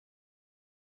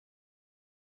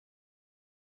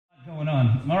Going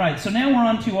on. All right, so now we're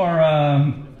on to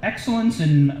our excellence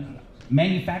in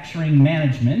manufacturing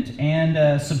management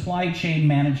and supply chain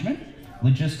management,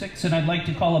 logistics, and I'd like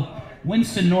to call up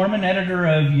Winston Norman, editor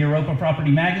of Europa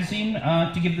Property magazine,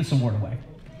 to give this award away.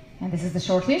 And this is the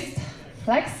shortlist: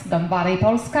 Flex, Don Valley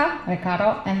Polska,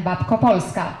 Recaro, and Babko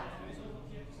Polska.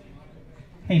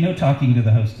 Hey, no talking to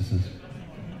the hostesses.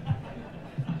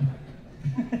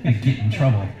 Gonna get in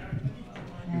trouble.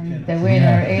 And the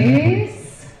winner is...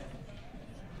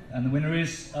 And the winner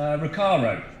is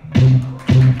Recaro.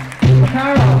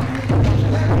 Recaro.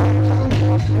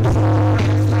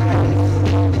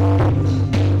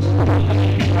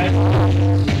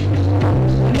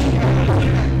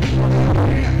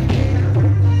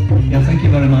 Yeah, thank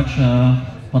you very much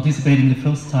participating the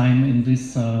first time in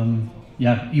this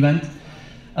event.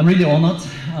 I'm really honored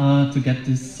to get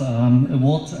this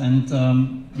award, and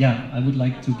I would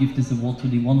like to give this award to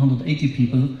the 180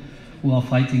 people who are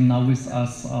fighting now with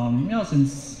us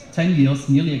since 10 years,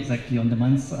 nearly exactly on the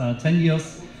month, 10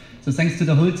 years. So thanks to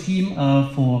the whole team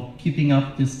for keeping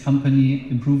up this company,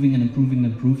 improving and improving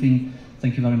and improving.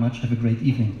 Thank you very much. Have a great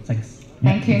evening. Thanks.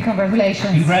 Thank you and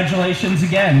congratulations. Congratulations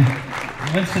again.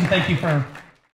 Winston, thank you for